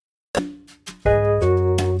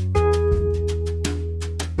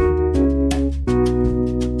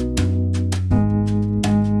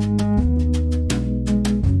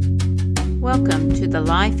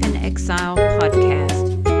Life in Exile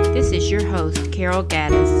podcast. This is your host, Carol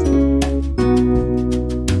Gaddis.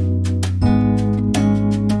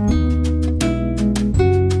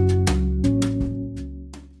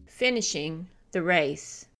 Finishing the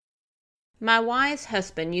race. My wise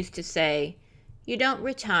husband used to say, "You don't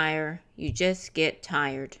retire, you just get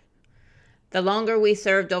tired." The longer we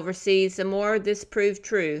served overseas, the more this proved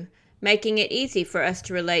true, making it easy for us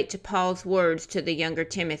to relate to Paul's words to the younger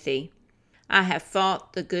Timothy. I have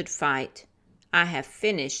fought the good fight. I have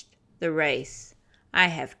finished the race. I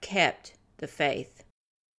have kept the faith.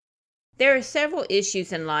 There are several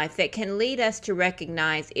issues in life that can lead us to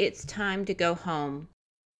recognize it's time to go home.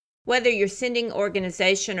 Whether your sending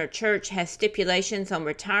organization or church has stipulations on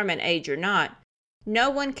retirement age or not, no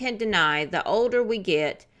one can deny the older we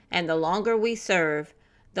get and the longer we serve,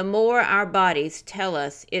 the more our bodies tell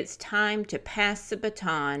us it's time to pass the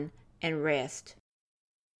baton and rest.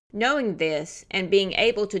 Knowing this and being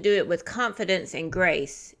able to do it with confidence and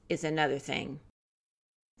grace is another thing.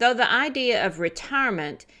 Though the idea of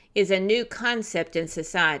retirement is a new concept in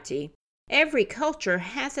society, every culture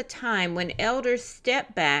has a time when elders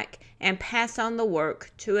step back and pass on the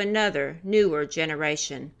work to another, newer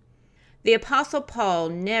generation. The Apostle Paul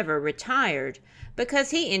never retired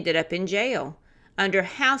because he ended up in jail, under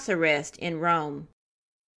house arrest in Rome.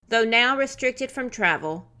 Though now restricted from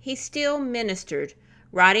travel, he still ministered,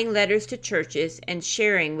 writing letters to churches and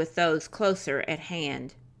sharing with those closer at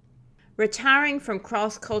hand. Retiring from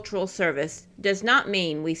cross-cultural service does not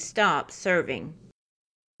mean we stop serving.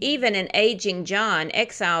 Even an aging John,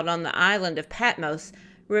 exiled on the island of Patmos,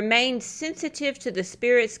 remained sensitive to the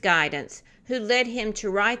Spirit's guidance, who led him to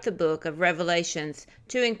write the book of Revelations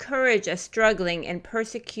to encourage a struggling and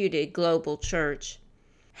persecuted global church.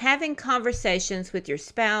 Having conversations with your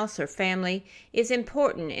spouse or family is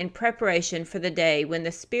important in preparation for the day when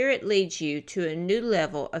the Spirit leads you to a new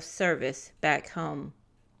level of service back home.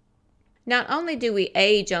 Not only do we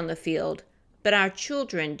age on the field, but our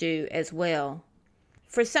children do as well.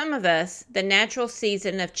 For some of us, the natural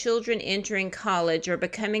season of children entering college or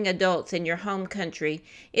becoming adults in your home country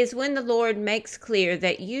is when the Lord makes clear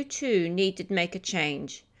that you too need to make a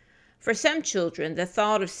change. For some children, the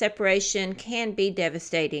thought of separation can be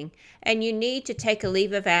devastating, and you need to take a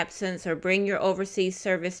leave of absence or bring your overseas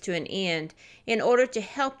service to an end in order to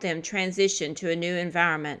help them transition to a new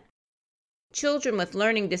environment. Children with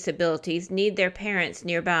learning disabilities need their parents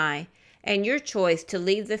nearby, and your choice to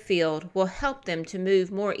leave the field will help them to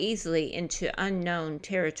move more easily into unknown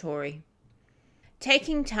territory.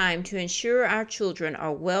 Taking time to ensure our children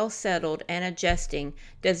are well settled and adjusting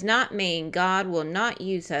does not mean God will not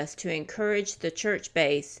use us to encourage the church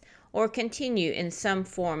base or continue in some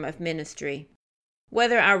form of ministry.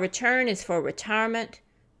 Whether our return is for retirement,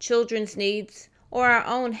 children's needs, or our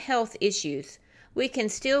own health issues, we can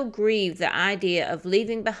still grieve the idea of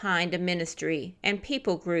leaving behind a ministry and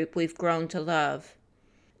people group we've grown to love.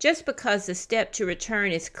 Just because the step to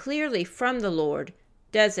return is clearly from the Lord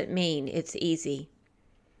doesn't mean it's easy.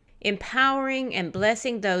 Empowering and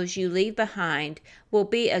blessing those you leave behind will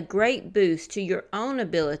be a great boost to your own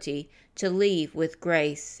ability to leave with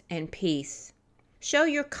grace and peace. Show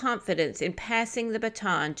your confidence in passing the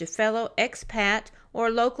baton to fellow expat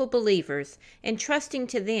or local believers, entrusting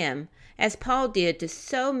to them, as Paul did to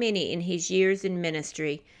so many in his years in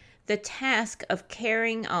ministry, the task of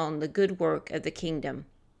carrying on the good work of the kingdom.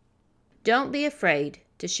 Don't be afraid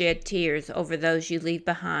to shed tears over those you leave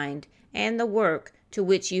behind and the work to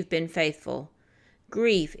which you've been faithful.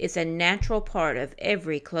 Grief is a natural part of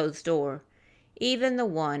every closed door, even the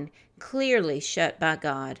one clearly shut by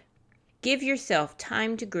God. Give yourself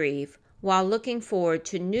time to grieve while looking forward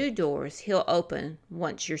to new doors He'll open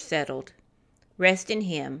once you're settled. Rest in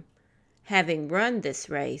Him, having run this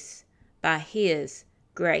race by His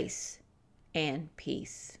grace and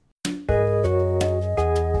peace.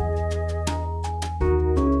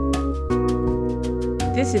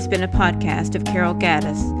 This has been a podcast of Carol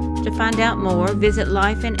Gaddis. To find out more, visit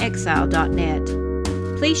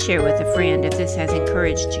lifeinexile.net. Please share with a friend if this has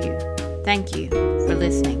encouraged you. Thank you for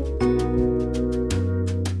listening.